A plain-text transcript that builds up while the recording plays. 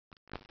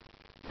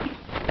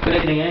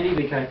evening, Andy.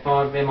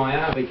 VK5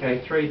 MIR,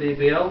 VK3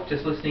 DBL.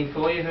 Just listening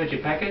for you, heard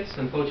your packets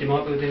and thought you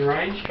might be within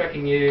range.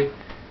 Tracking you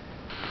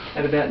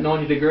at about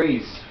 90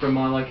 degrees from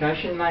my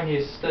location. Name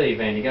here's Steve.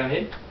 Andy, go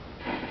ahead.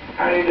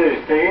 How do you do,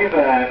 Steve?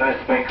 Nice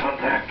to make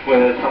contact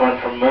with someone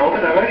from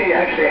Melbourne. I've only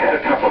actually had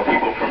a couple of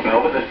people from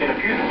Melbourne. There's been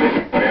a few from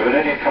Victoria, but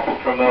only a couple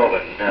from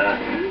Melbourne.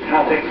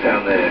 How are things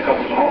down there?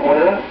 Got some hot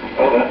weather?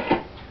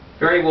 Over.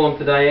 Very warm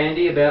today,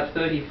 Andy. About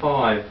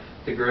 35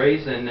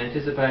 degrees and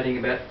anticipating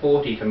about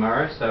 40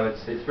 tomorrow. So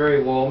it's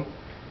very warm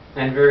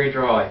and very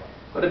dry.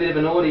 Got a bit of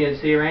an audience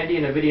here, Andy,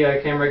 and a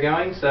video camera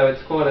going. So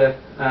it's quite a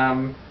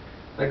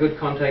good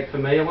contact for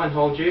me. I won't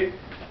hold you.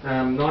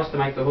 Nice to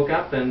make the hook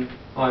up, and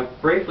I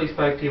briefly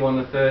spoke to you on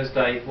the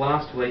Thursday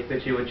last week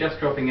that you were just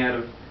dropping out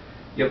of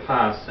your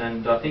pass,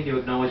 and I think you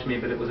acknowledged me,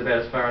 but it was about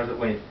as far as it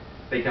went.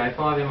 VK5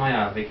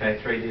 MIR,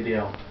 VK3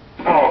 DBL.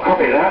 Oh,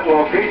 copy that.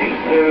 Well, greetings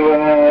to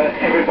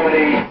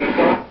everybody who's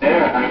got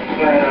there. I'm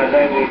glad I was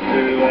able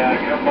to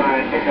come by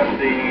and pick up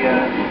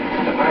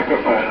the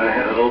microphone. I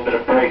had a little bit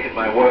of break in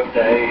my work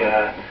day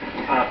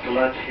after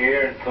lunch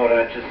here, and thought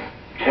I'd just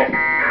check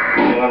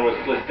anyone was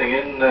listening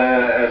in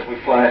as we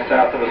fly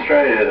south of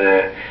Australia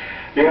there.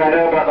 Yeah, I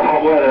know about the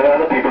hot weather.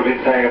 Other people have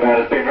been saying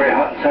about it's been very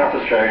hot in South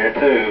Australia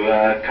too.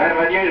 Kind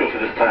of unusual for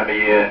this time of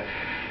year.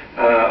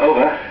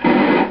 Over.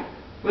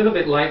 A little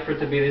bit late for it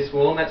to be this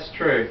warm, that's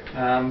true.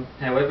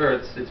 However,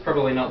 it's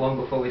probably not long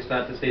before we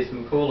start to see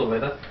some cooler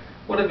weather.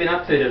 What have you been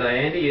up to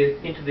today, Andy? You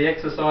into the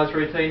exercise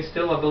routine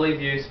still? I believe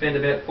you spend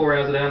about 4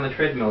 hours a day on the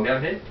treadmill. Go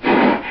ahead.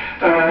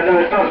 No,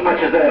 it's not as much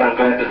as that, I'm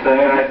glad to say.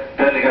 I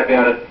don't think I'd be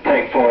able to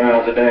take 4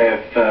 hours a day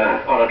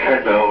on a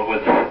treadmill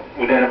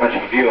we don't have much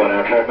of a view on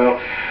our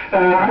treadmill.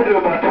 I do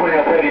about 20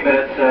 or 30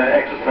 minutes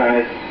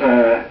exercise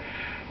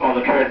on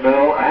the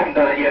treadmill. I haven't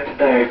done it yet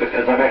today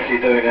because I'm actually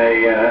doing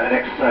an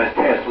exercise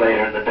test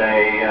later in the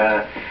day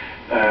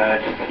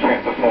just to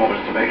check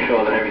performance to make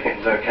sure that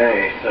everything's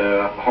okay,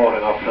 so I'm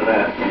holding off for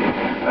that.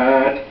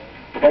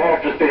 Today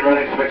I've just been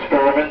running some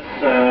experiments,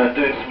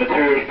 doing some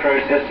materials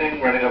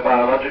processing, running a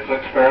biological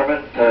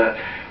experiment,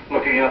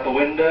 looking out the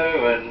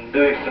window and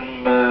doing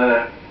some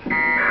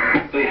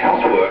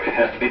housework. It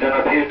has to be done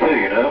up here too,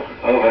 you know.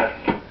 Over.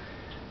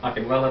 I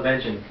can well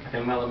imagine.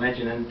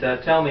 And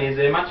tell me, is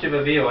there much of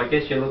a view? I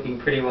guess you're looking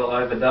pretty well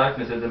over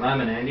darkness at the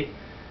moment, Andy.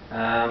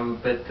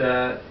 But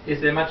is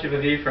there much of a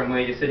view from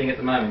where you're sitting at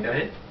the moment? Go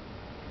ahead.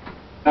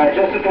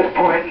 Just at this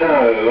point,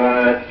 no.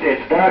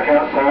 It's dark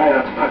outside.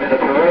 I'm in the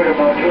Peroda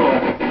module.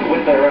 There's a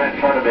window right in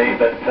front of me,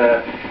 but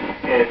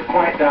it's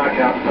quite dark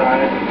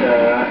outside.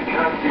 I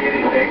can't see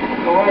anything.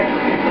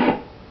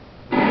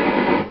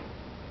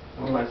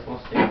 Almost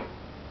lost you.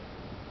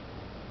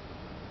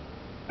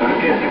 I'm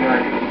guessing I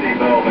can see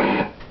Melbourne.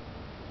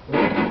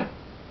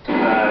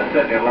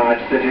 Certainly a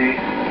large city.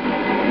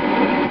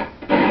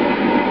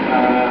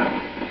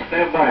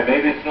 Stand by,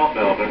 maybe it's not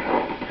Melbourne.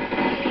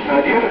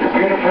 Do you have a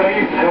computer in front of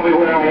you to tell me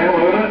where I am,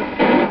 over?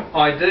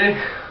 I do.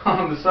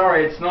 I'm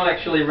sorry, it's not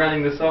actually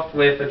running the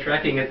software for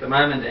tracking at the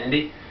moment,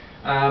 Andy.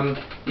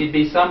 You'd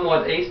be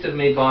somewhat east of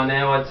me by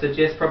now. I'd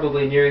suggest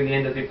probably nearing the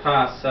end of your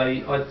pass. So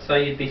I'd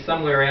say you'd be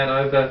somewhere out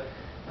over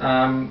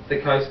the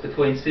coast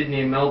between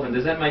Sydney and Melbourne.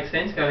 Does that make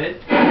sense? Go ahead.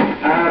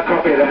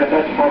 Copy that.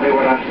 That's probably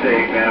what I'm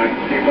seeing now. I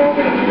can see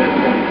Melbourne in the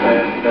distance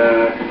and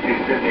I can see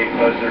Sydney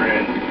closer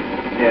in.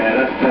 Yeah,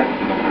 that's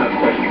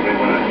unquestionably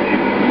what I'm seeing.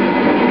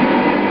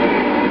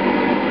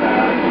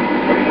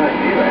 Pretty nice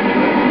view,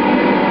 actually.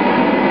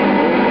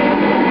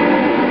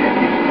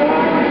 Empty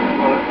sky,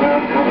 all the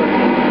cloud cover.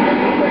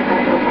 Looks like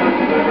critical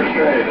parts over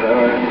Australia,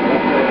 though.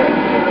 That's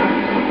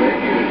great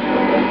news.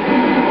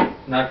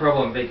 No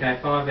problem.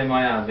 VK5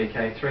 MIR,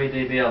 VK3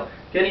 DBL.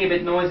 Getting a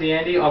bit noisy,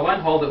 Andy. I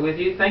won't hold it with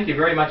you. Thank you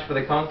very much for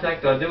the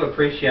contact. I do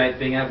appreciate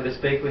being able to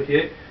speak with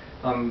you.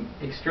 I'm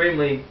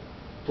extremely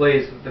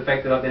pleased with the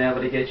fact that I've been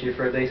able to get you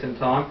for a decent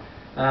time.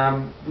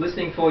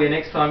 Listening for you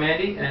next time,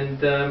 Andy,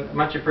 and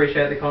much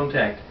appreciate the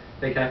contact.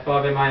 VK5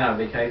 MIR,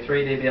 VK3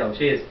 DBL.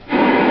 Cheers.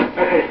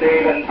 Okay,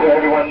 Steve, and to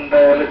everyone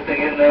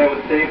listening in there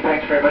with Steve,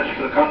 thanks very much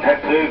for the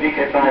contact too.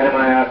 VK5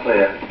 MIR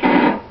clear.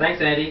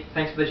 Thanks, Andy.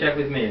 Thanks for the chat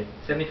with me.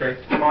 73.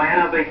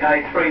 MIR,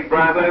 VK3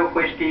 Bravo,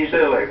 Whiskey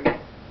Zulu.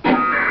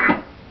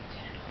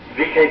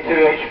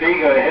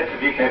 VK2HB, go ahead for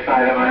VK5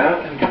 MIR.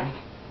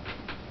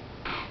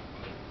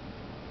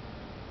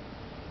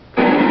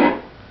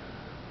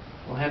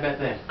 Well, how about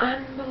that?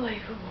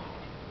 Unbelievable.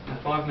 A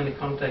 5-minute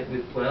contact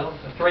with, well,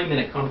 a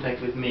 3-minute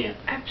contact with Mia.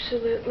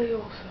 Absolutely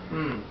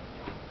awesome.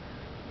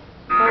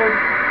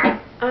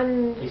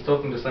 He's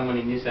talking to someone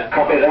in New South Wales.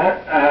 Copy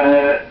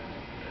that.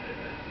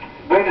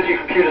 Where does your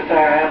computer say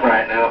I am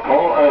right now,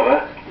 Paul?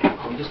 Over.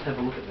 I'll just have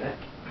a look at that.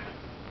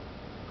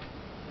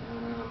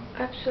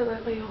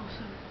 Absolutely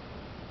awesome.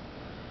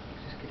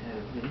 Just get out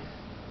of this.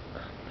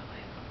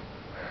 Unbelievable.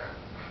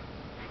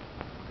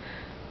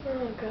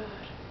 Oh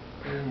God.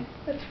 Yeah.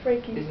 That's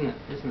freaky. Isn't it?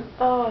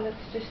 Oh,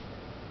 that's just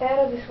out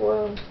of this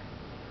world.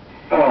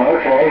 Oh,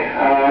 okay.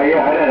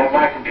 Yeah, I don't have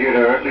my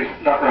computer, at least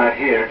not right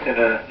here. It's in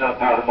another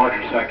part of the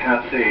module, so I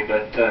can't see.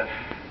 But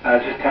I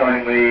was just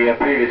telling the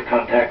previous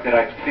contact that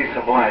I could see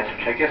some lights,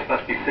 which I guess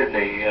must be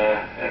Sydney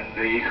and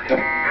the East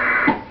Coast.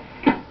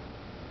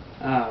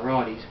 Ah,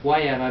 right, he's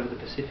way out over the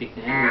Pacific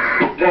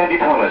now. Andy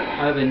Thomas.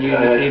 Over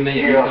near me,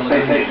 here on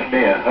Space Station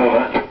MIR,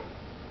 over.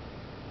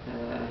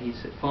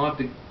 He's at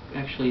 5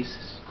 actually,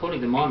 according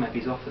to my map,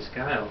 he's off the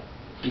scale.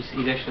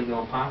 He's actually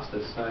gone past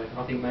us, so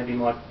I think maybe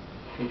my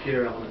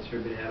computer elements are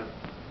a bit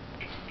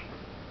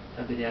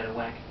out of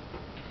whack.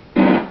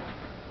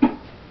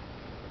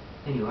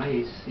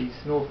 Anyway, he's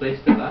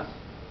northeast of us.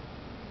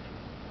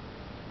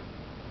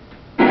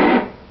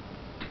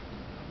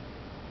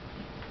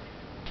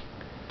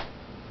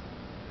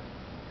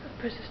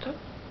 Press the stop.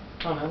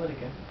 Oh no, let it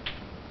go.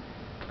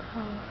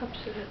 Oh,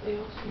 absolutely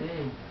awesome.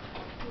 Yeah.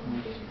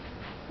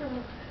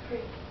 Oh,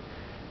 free.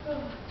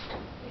 Oh,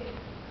 dear.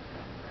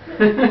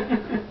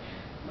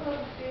 Oh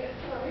dear,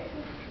 sorry.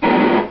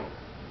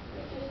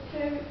 It's just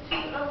too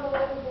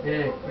unbelievable. Yeah, to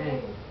yeah.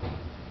 comprehend.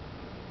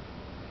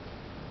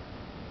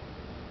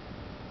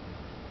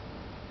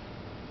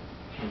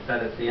 And so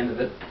that's the end of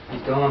it.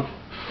 He's gone.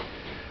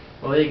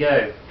 Well, there you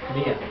go.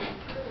 Here.